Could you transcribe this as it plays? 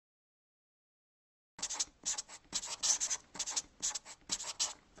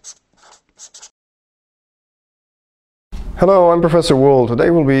Hello, I'm Professor Wool. Today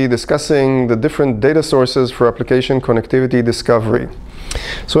we'll be discussing the different data sources for application connectivity discovery.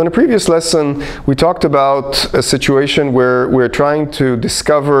 So in a previous lesson, we talked about a situation where we're trying to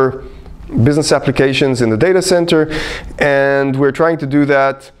discover business applications in the data center, and we're trying to do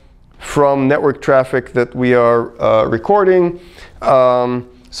that from network traffic that we are recording.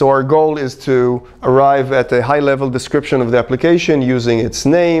 So our goal is to arrive at a high-level description of the application using its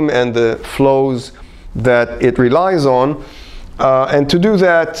name and the flows that it relies on. And to do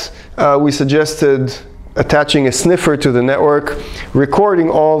that, we suggested attaching a sniffer to the network, recording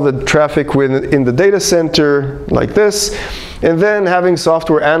all the traffic in the data center like this, and then having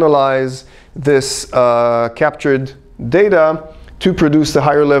software analyze this captured data to produce the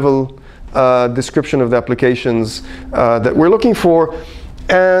higher level description of the applications that we're looking for.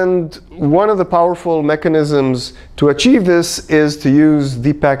 And one of the powerful mechanisms to achieve this is to use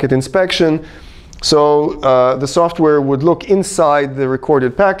deep packet inspection. So the software would look inside the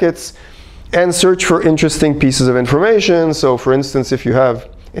recorded packets and search for interesting pieces of information. So for instance, if you have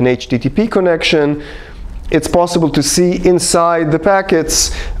an HTTP connection, it's possible to see inside the packets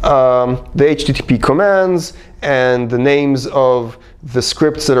the HTTP commands and the names of the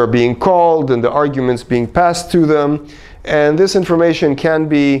scripts that are being called and the arguments being passed to them. And this information can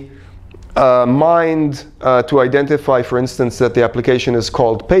be mined to identify, for instance, that the application is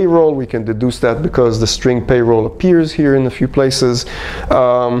called payroll. We can deduce that because the string payroll appears here in a few places.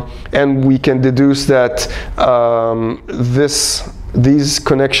 And we can deduce that these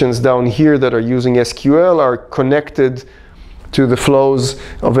connections down here that are using SQL are connected to the flows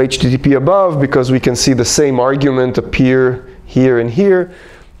of HTTP above, because we can see the same argument appear here and here.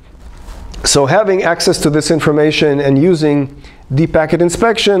 So having access to this information and using deep packet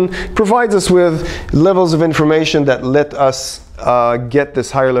inspection provides us with levels of information that let us get this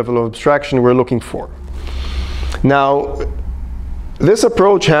higher level of abstraction we're looking for. Now, this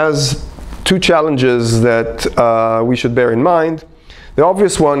approach has two challenges that we should bear in mind. The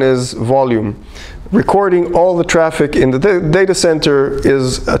obvious one is volume. Recording all the traffic in the data center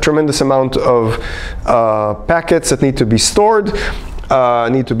is a tremendous amount of packets that need to be stored,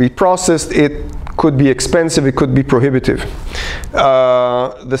 need to be processed. It could be expensive, it could be prohibitive.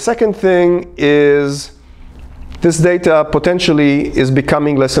 The second thing is this data potentially is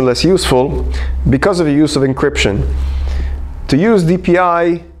becoming less and less useful because of the use of encryption. To use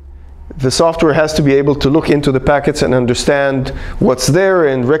DPI, the software has to be able to look into the packets and understand what's there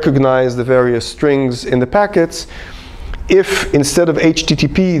and recognize the various strings in the packets. If instead of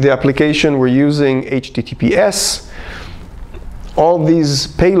HTTP, the application were using HTTPS, all these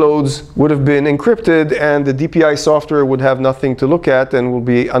payloads would have been encrypted, and the DPI software would have nothing to look at and will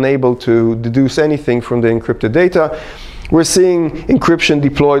be unable to deduce anything from the encrypted data. We're seeing encryption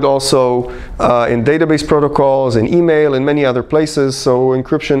deployed also in database protocols, in email, and many other places. So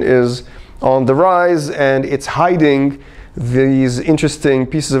encryption is on the rise, and it's hiding these interesting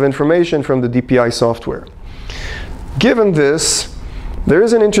pieces of information from the DPI software. Given this, there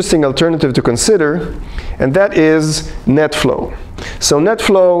is an interesting alternative to consider, and that is NetFlow. So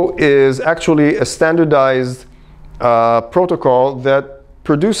NetFlow is actually a standardized protocol that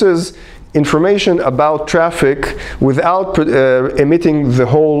produces information about traffic without emitting the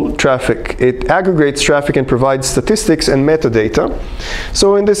whole traffic. It aggregates traffic and provides statistics and metadata.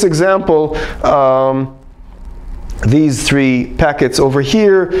 So in this example, these three packets over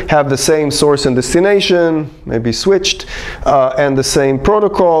here have the same source and destination, maybe switched, and the same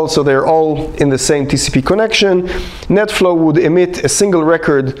protocol, so they're all in the same TCP connection. NetFlow would emit a single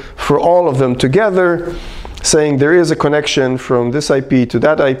record for all of them together, saying there is a connection from this IP to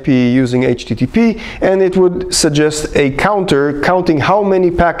that IP using HTTP, and it would suggest a counter counting how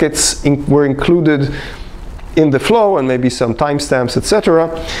many packets were included in the flow, and maybe some timestamps, etc.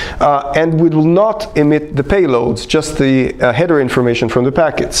 And we will not emit the payloads, just the header information from the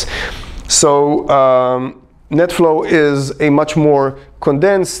packets. So NetFlow is a much more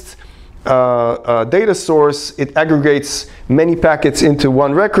condensed data source. It aggregates many packets into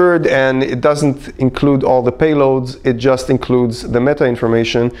one record, and it doesn't include all the payloads. It just includes the meta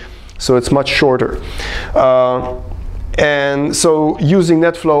information, so it's much shorter. And so using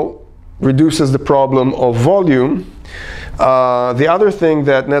NetFlow reduces the problem of volume. The other thing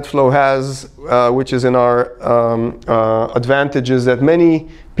that NetFlow has, which is in our advantage, is that many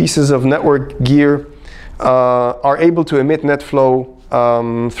pieces of network gear are able to emit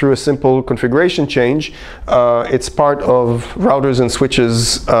NetFlow through a simple configuration change. It's part of routers and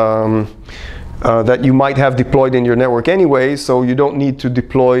switches that you might have deployed in your network anyway, so you don't need to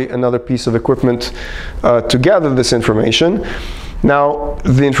deploy another piece of equipment to gather this information. Now,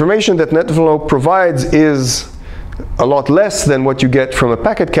 the information that NetFlow provides is a lot less than what you get from a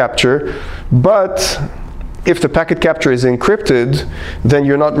packet capture, but if the packet capture is encrypted, then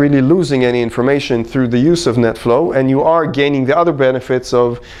you're not really losing any information through the use of NetFlow, and you are gaining the other benefits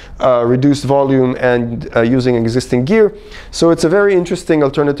of reduced volume and using existing gear. So it's a very interesting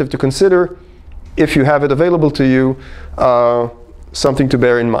alternative to consider if you have it available to you, something to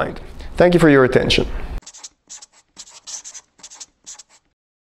bear in mind. Thank you for your attention.